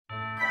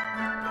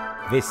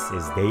This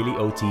is Daily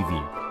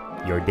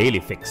OTV, your daily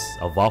fix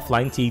of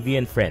offline TV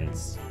and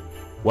friends.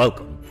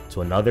 Welcome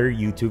to another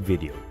YouTube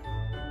video.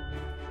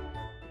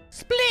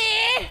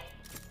 Split!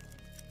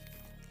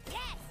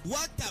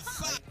 What the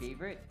fuck?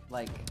 Favorite?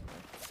 Like,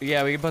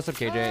 yeah, we can post up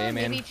KJ A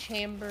main. Maybe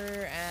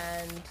chamber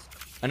and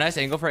A nice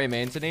angle for A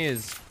main, Sydney,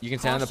 is you can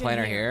stand on the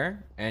planar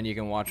here and you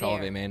can watch all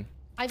of A main.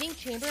 I think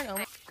chamber and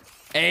Omen.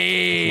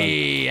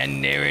 Hey,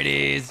 and there it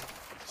is.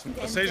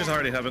 Sage is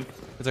already heaven.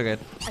 It's okay.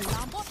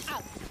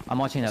 I'm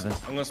watching heaven.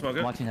 I'm gonna smoke it.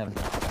 I'm watching heaven.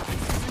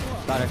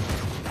 Got her.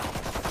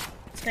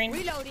 Screen.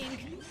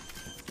 Reloading.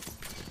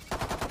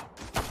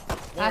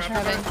 Flash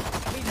heaven.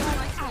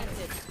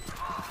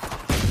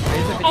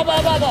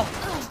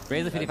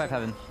 Raise the 55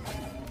 heaven.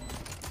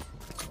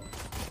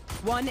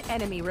 One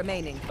enemy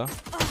remaining. Oh.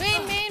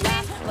 Main.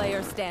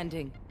 Player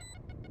standing.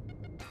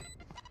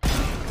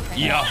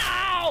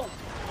 Yeah.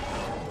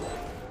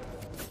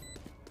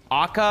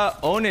 Aka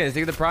Onis,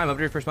 take the prime up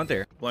to your first month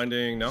there.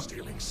 Blinding, no.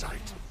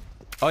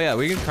 Oh yeah,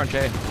 we can crunch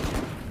A.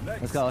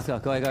 Let's go.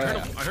 Go ahead.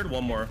 I heard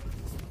one more.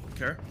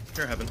 Care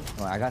heaven.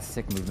 Oh, I got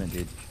sick movement,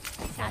 dude.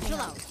 Satchel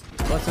out.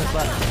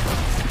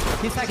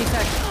 Left. He's tag.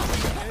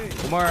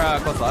 One more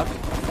close left.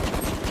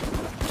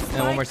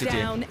 And one more CT.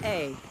 Down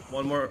A.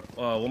 One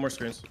more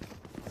screens.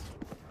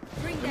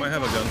 They might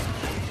have a gun.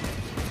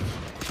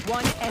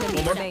 One enemy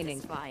One more. remaining.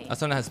 That's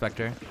one that has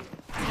Spectre.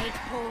 Take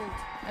hold.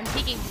 I'm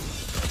peeking.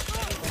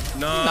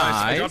 Nice.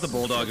 I Nice. dropped the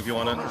bulldog if you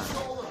want it.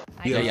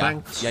 Yeah.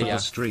 Thanks for the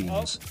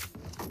streams.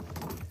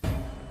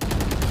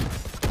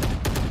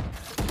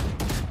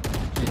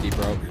 GG,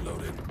 bro.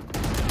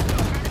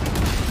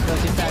 Go,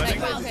 she's tag.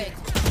 Okay.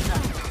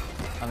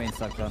 I mean,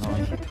 suck, John. Hold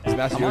on. I'm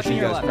Masayoshi watching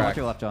your guys left.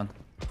 crack. John.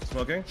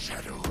 Smoking.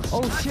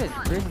 Oh shit,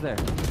 Grace is there.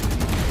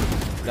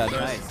 That's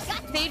Nice.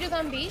 Sage is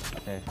on B.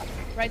 Okay.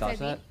 Right Dodge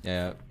side B.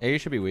 Yeah, A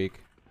should be weak.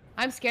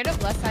 I'm scared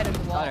of left side of the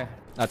Got wall. her.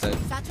 That's it.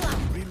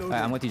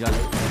 Alright, I'm with you, John.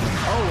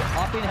 Oh,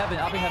 off in heaven.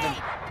 Okay,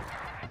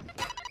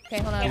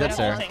 hold on. He's I up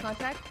there. lost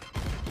contact.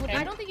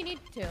 I don't think you need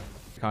to.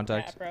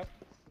 Contact.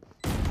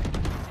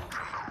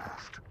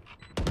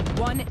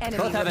 One enemy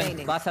Both heaven.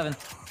 remaining. Last heaven.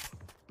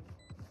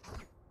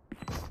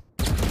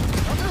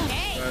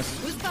 Nice.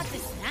 Who's got the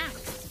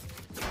snacks?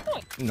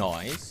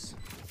 Nice.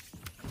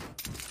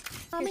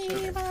 Okay,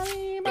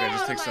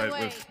 just take side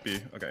with B.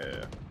 Okay,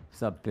 yeah.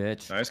 What's up,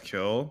 bitch? Nice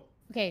kill.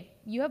 Okay,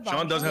 you have bomb.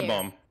 Sean does have Here.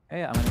 bomb.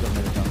 Hey, I'm gonna go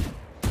mid, John.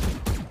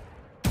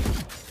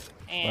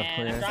 And Left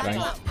clear. drop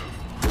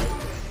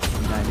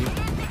Right. 90.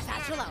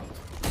 Satchel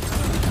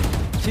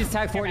out. She's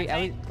tag 40.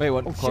 Ellie. Wait,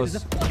 what? Oh shit, Close.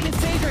 there's a fucking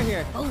Sage right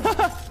here.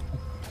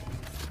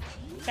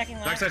 Second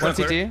line. Backside One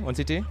clear. CT. One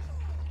CT.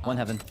 One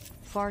heaven.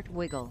 Fart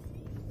wiggle.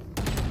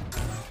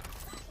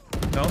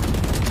 No.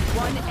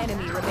 One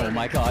enemy remaining. Oh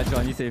my god,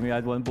 John, you saved me. I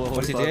had one bullet.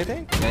 One CT, I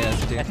think. Yeah,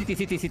 Yeah,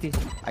 CT. CT.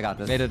 I got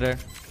this. Made it there.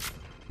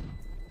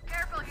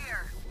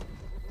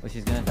 Oh,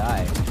 she's gonna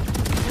die.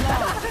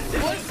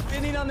 What's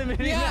spinning on the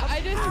mini? Yeah, I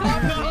just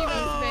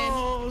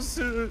saw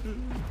the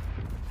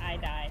I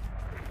died.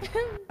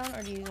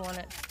 Or do you want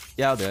it?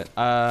 Yeah, I'll do it.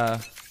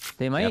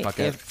 They might. fuck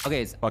it.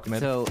 Okay,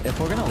 Pokimane. so if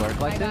we're gonna work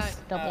like I this,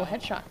 got double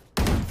headshot.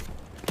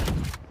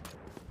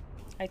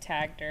 I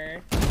tagged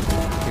her.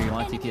 here, you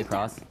want TT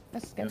across?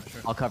 That's good.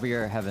 I'll cover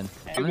your heaven.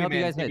 I'm gonna help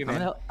you guys mid. I'm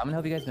gonna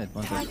help you guys mid.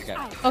 One second.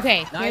 Okay. Okay,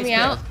 hear Nice, me good.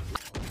 out.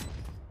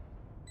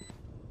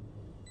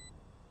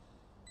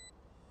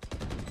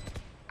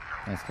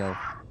 Nice go.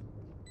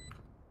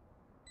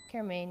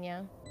 Care main,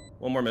 yeah.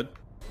 One more mid.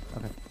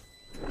 Okay.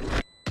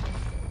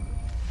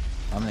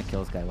 I'm gonna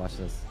kill this guy. Watch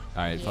this.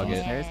 All right, fuck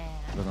it. Stairs?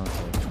 Go down the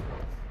stairs.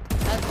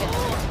 That's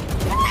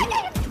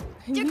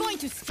good. You're going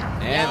to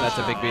stop. And that's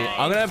a big beat.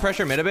 I'm gonna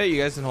pressure mid a bit.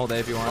 You guys can hold A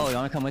if you want. Oh, you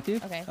wanna come with you?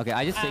 Okay. Okay,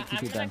 I just take I'm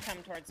TT gonna down. come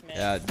towards mid.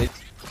 Yeah, they,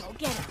 Go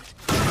get him.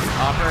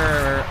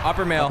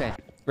 upper male. Okay.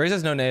 Raze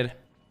has no nade.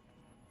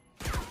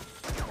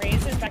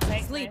 Raise his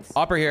backside. Sleep. Nice.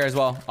 Upper here as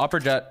well. Upper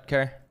jet.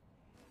 Care.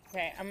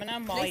 Okay, I'm gonna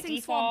molly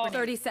Placing swarm. default.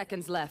 30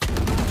 seconds left.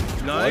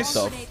 Nice.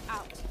 What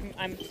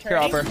I'm Here,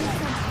 turning.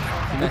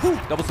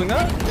 upper. Double swing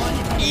that.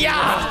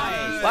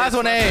 Yeah. Last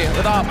one A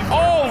with op.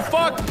 Oh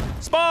fuck.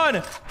 Spawn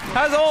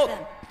has ult.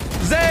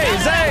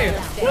 Zay.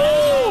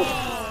 Woo.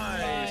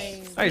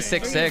 Nice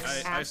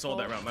 6-6. I sold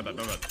that round. My bad.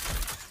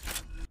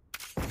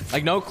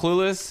 Like no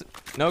clueless,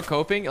 no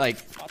coping. Like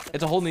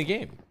it's a whole new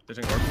game.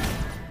 Ditching corp.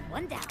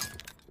 One down.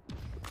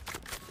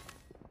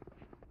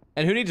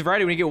 And who needs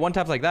variety when you get one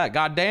taps like that?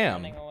 God damn.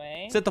 Running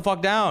away. Sit the fuck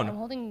I'm down.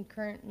 holding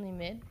currently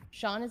mid.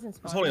 Sean is in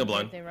spawn. holding a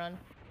blind. If they run.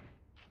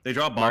 They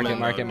drop bomb. Market, on,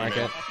 market. I'll mark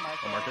it.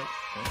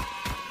 Okay.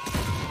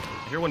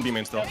 I hear one B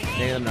main still.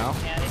 Need them now.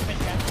 Yeah, they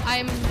switched up.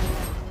 I'm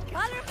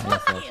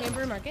Yes, yes.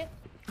 chamber market.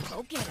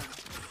 Go get him.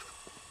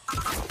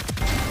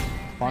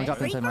 Bomb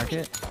drop inside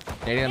market.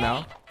 Need them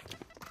now.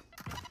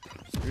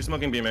 You're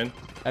smoking B main.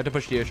 I have to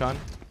push to you, Sean.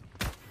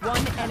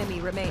 One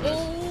enemy remaining.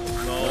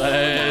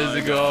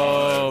 Let's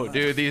go,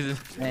 dude. These.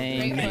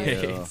 Thank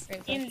Great you. push. Great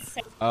push.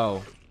 Insane.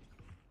 Oh,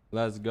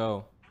 let's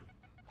go.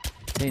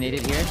 They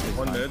needed here.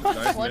 One mid.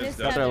 Nice One mid. is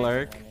That's dead. our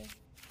lurk.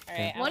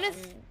 Alright, One I'm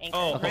is-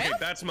 Oh, anchored. okay.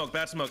 Bad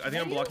smoke. I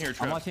think I'm blocking your I'm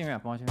trap. watching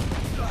ramp. No. Kill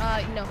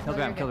you're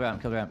ramp.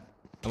 good. Kill ramp.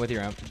 I'm with you,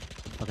 ramp.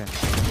 Okay.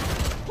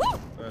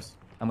 Nice.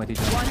 I'm with you,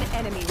 John. One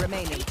enemy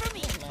remaining.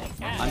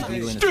 I'm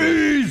gluing the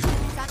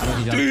Steez!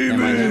 I'm with you, John.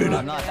 Never mind.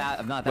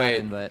 I'm not that Wait.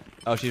 in, but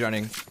Oh, she's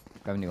running.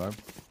 grabbing the orb.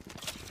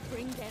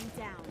 Bring them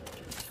down.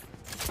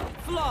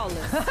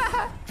 Flawless.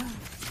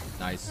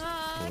 Nice.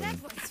 Oh,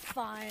 that was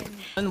fun.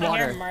 In Under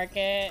water.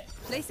 market.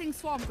 Placing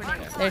swamp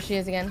grenade. There she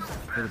is again.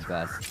 You're the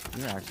best.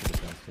 You're actually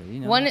the best. You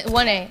know.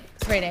 1A.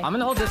 Straight A. I'm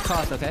gonna hold this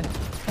cross, okay?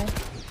 Okay.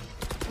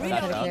 I'm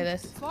Dash gonna out. clear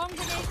this. Swamp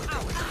grenade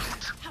out.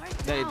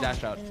 They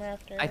dashed out. I'm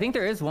after. I think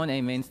there is one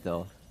A main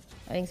still.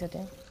 I think so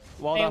too.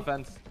 Walled Hey. off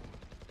fence.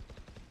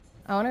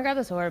 I want to grab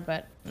this orb,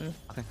 but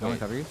Okay, I wanna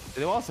cover you. Did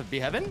they wall us be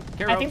heaven?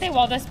 I think they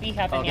walled us B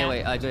heaven, Okay, yeah.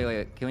 wait, Jay,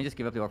 wait. Can we just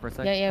give up the orb for a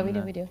sec? yeah, I'm we do,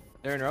 gonna- we do.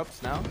 They're in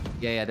ropes now.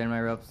 Yeah, they're in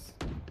my ropes.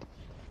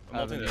 I'm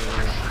ulting this.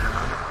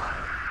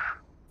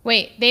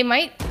 Wait, they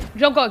might.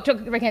 Don't go.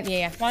 Right hand.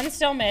 Yeah. One's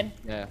still mid.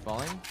 Yeah,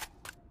 falling. I'm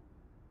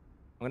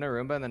gonna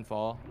Roomba and then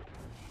fall.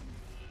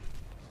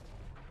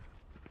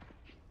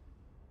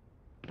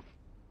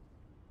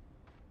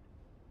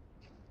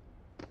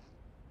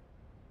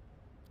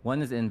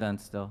 One is in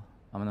vent still.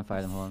 I'm gonna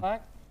fight him. Hold on.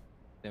 Fuck.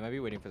 They might be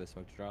waiting for the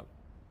smoke to drop.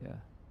 Yeah.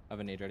 I have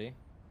a nade ready.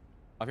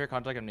 Off your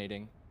contact, I'm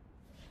nading.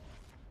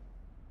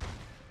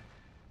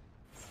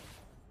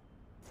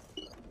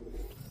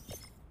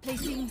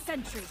 Placing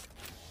sentry.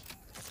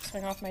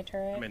 Swing off my I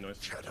turret. made noise.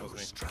 That was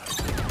me.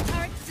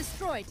 Turret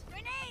destroyed.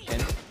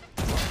 Grenade. In.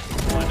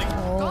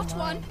 Oh Got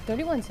my. one.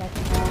 31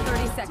 seconds.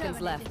 30 seconds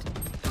left.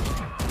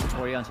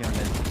 40 on chamber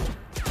mid.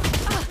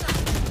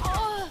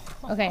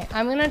 Okay,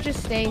 I'm gonna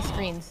just stay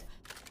screens.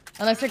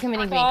 Unless they're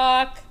committing B.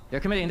 Fuck. They're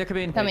committing. They're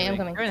committing. Coming, I'm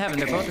coming. They're in heaven.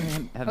 They're both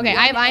in heaven. Okay,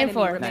 I have iron Enemy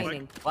 4.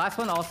 remaining. Last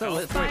one also.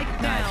 Let's Spike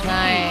down.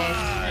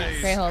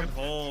 Nice. Great hold. Good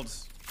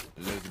holds.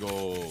 Let's go.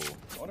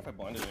 I wonder if I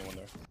blinded anyone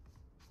there.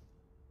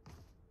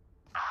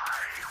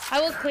 I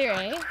will clear A.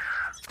 I'm And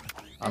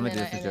gonna do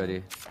then this to I-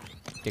 Jody.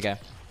 Okay.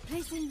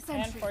 Placing I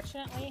sentry.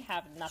 unfortunately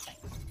have nothing.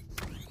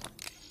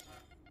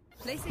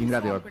 Placing You can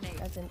grab the swamp orb. grenade.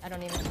 That's in, I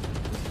don't even.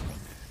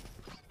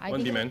 I One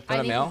think B man. I One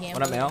up think mail. he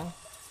One up gambled. mail.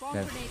 Swamp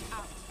Okay. grenade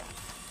out.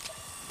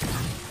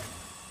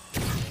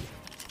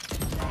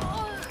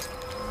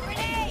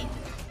 Grenade.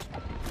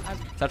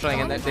 Stop trying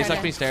in. They Coming.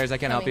 sucked me stairs. I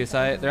can't help you, Coming.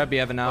 Sight. They're at B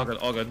heaven All now. good,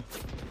 all good.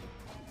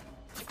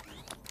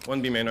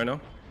 One B main right now.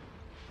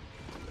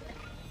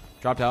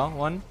 Dropped L.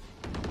 One.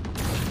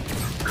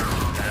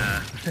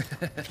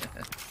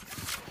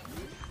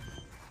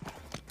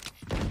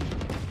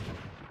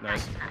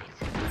 Nice.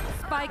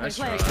 Spike Nice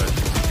planted. try.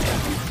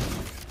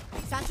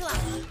 Satchel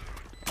out.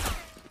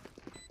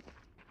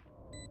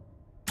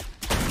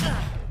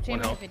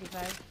 Chamber health.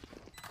 55.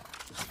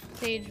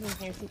 Sage was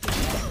near CT.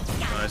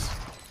 Nice.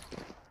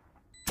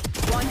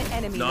 One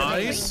enemy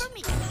Nice.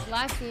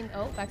 Last scene.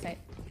 Oh, backside.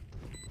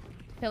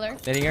 Pillar.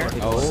 Nading her.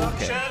 Oh,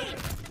 okay.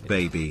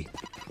 Baby.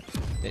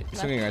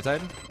 Swinging right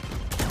side. remaining.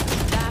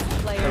 Last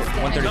player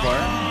standing. 134.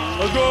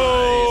 Let's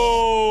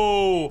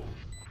go!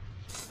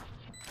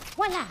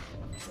 Voila.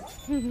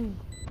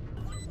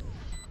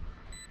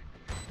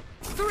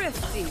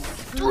 Thrifty.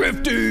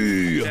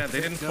 Thrifty! Yeah,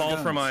 they didn't fall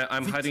for my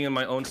I'm hiding in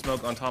my own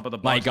smoke on top of the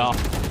box. My God.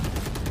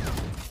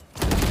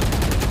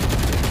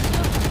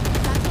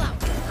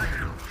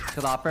 To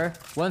the upper.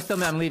 One still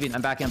mid. I'm leaving.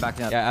 I'm backing up.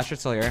 Yeah, Astra's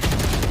still here.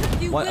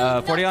 You What,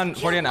 will 40 not on-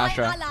 kill 40 on my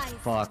Astra. allies.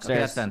 Fuck. Okay, Stairs.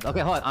 that's sense.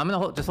 Okay, hold on. I'm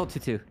gonna just hold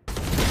 2-2.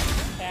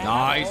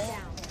 Nice.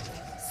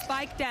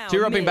 Spike down. Two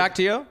roping mid. back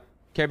to you.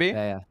 KB.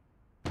 Yeah.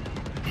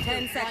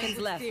 10 seconds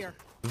left.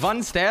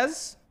 Van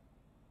stairs.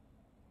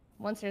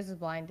 One stairs is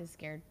blind, is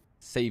scared.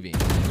 Saving.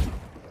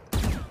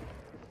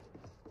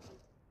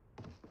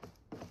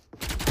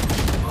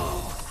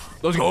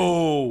 Let's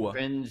go.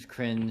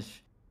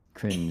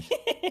 Cringe.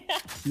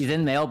 He's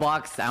in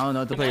mailbox. I don't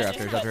know what to Play your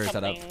play. after. After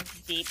setup. Something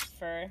deep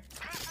for.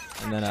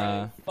 And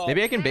then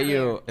maybe I can bait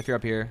you if you're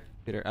up here,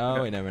 Peter.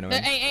 Oh wait, never mind.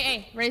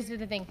 Hey. Raise to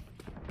the thing.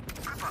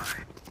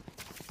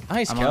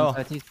 Nice I'm kill. on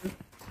T2.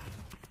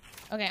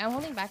 Okay, I'm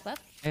holding back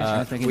left. Hey,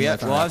 thinking We'll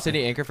that's on have that.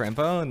 City anchor for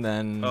info, and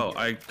then Oh,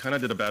 I kind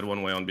of did a bad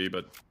one way on B,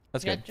 but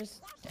that's Yeah, good.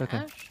 just Okay.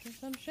 Ash or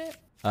some shit.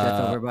 That's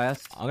Uh, over by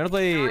us. I'm gonna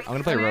play ropes.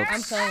 I'm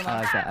killing him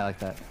I off. like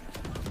that.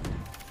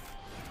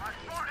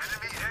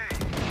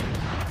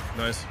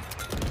 nice.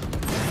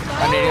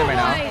 I'm nading him right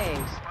now.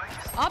 Nice.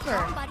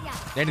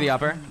 Upper. Nade to the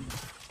upper.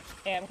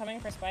 Okay, I'm coming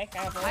for Spike.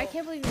 I have I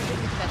can't believe you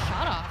didn't get that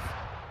shot off.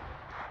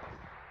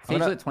 Sage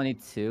gonna- at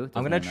 22.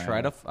 I'm gonna Doesn't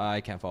try matter. to.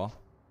 I can't fall.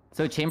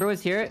 So chamber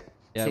was here.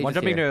 Yeah, Sage one is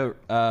jumping here.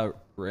 to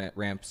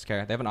ramps.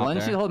 Okay, they have an op One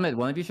there. should hold mid.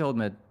 One of you should hold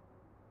mid.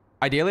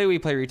 Ideally, we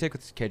play retake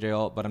with KJ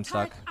ult, but I'm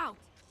stuck. Turret out.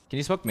 Can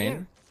you smoke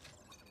main?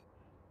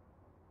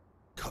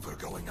 Cover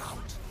going out.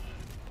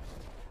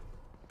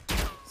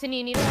 Cindy,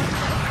 you need to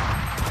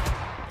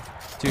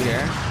watch Two here.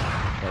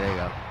 Yeah, there you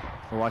go.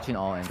 We're watching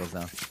all angles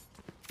now.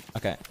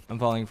 Okay, I'm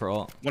falling for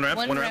ult. One ramp,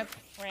 one one rep.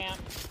 ramp.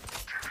 ramp.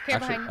 Here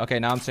Actually, behind. okay,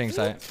 now I'm staying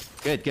sight.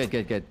 Good.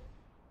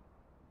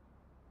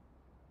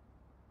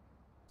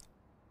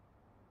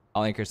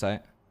 I'll anchor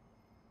sight.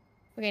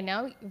 Okay,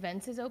 now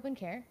Vents is open.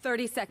 Care.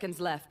 30 seconds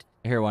left.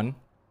 I hear one.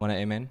 One at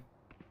A main.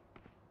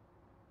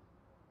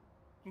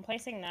 I'm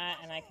placing that,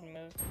 and I can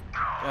move.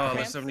 Oh,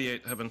 that's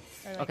 78 heaven.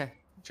 Or, like, Okay.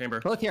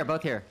 Chamber. Both here.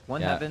 Both here. One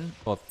Yeah, heaven.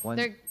 both. One.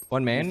 They're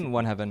One main,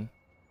 one heaven.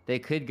 They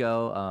could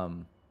go.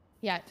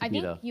 yeah. I be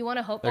think though. you want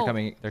to hope. They're oh,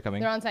 coming. They're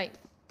coming. They're on site.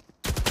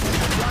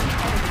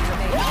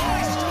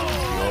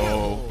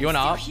 Oh. You want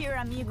up?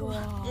 Yeah.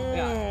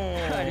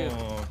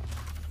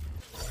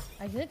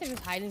 I feel like they're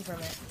just hiding from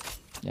it.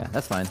 Yeah,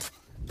 that's fine.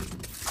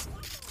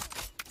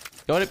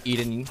 Go to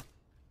Eden.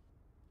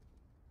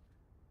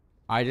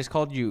 I just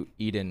called you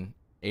Eden.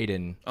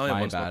 Aiden. I only have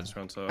My one smoke bad. this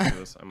round, so after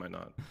this, I might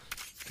not.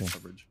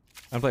 Coverage.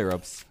 I'm gonna play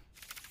ropes.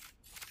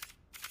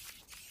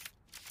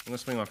 I'm gonna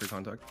swing off your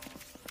contact.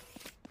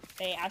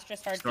 They Astra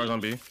started. Stars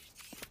on B. I have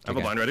a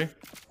Okay. blind ready.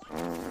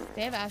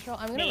 They have Astral.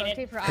 I'm gonna Made it.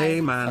 rotate for Hey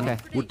eyes. man, Okay.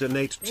 would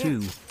donate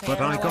too, but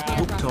Yeah, I got yeah.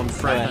 hooked on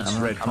Frank's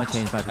I'm Red gonna Hot.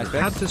 change my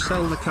Had to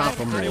sell the car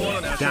for more.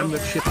 Damn,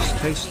 that shit is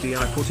tasty.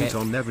 I put it Okay.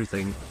 on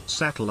everything.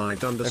 Satellite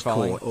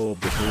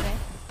 _orbital.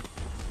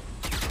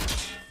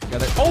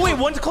 Okay. Oh wait,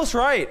 one's close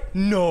right.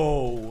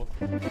 No.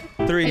 3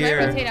 They might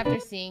here. rotate after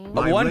seeing.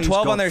 My- My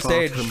 112 rays on their got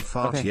fart stage. from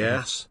fart, Okay.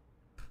 yes.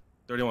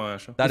 31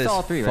 Astra. That We is saw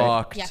all 3, right?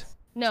 fucked. Yes.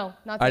 No,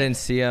 not. I site. didn't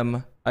see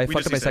him. I We fucked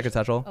just up my see second stage.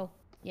 satchel. Oh,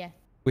 yeah.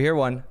 We hear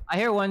one I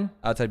hear one.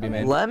 outside B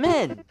main.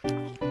 Lemon.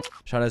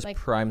 Shot his Like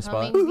prime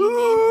coming spot. B main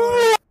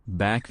or-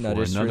 Back No, for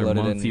just another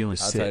reloaded month. in Feel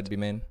outside sit. B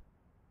main.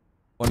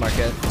 One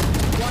market.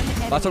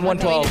 One Last one,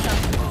 enemy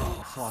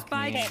 112.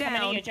 Spike Okay, coming to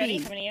down. you, Jody.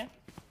 B. Coming to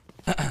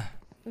you.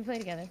 We play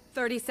together.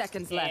 30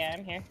 seconds Yeah, left.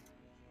 I'm here.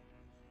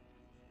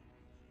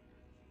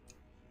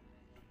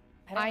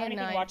 I I don't am have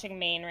anything nine. watching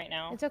main right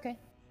now. It's okay.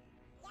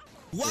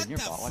 Is your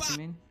bot watching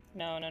me?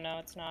 No,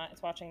 it's not.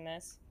 It's watching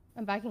this.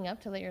 I'm backing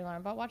up to let your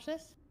alarm bot watch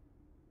this.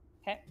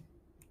 Okay.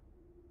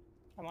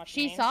 I'm watching.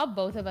 She main. saw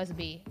both of us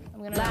B.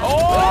 I'm gonna.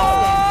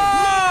 Oh!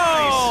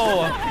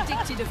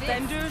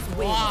 Defenders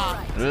win.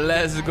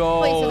 Let's Wait, so the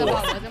go.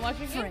 bot wasn't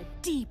watching for it?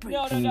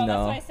 No, that's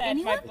No. what I said.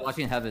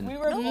 Watching heaven. We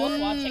were both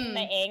watching the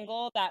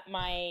angle that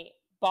my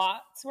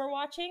bots were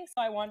watching,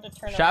 so I wanted to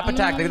turn Shop around.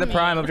 attack. Look at the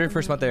prime. I'm doing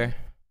first month there.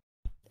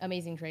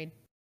 Amazing trade.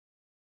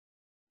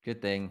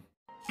 Good thing.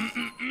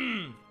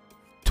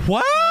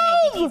 12.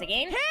 GG's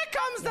again. Here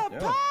comes the Yeah.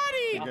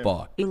 party. Good game.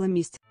 Fuck.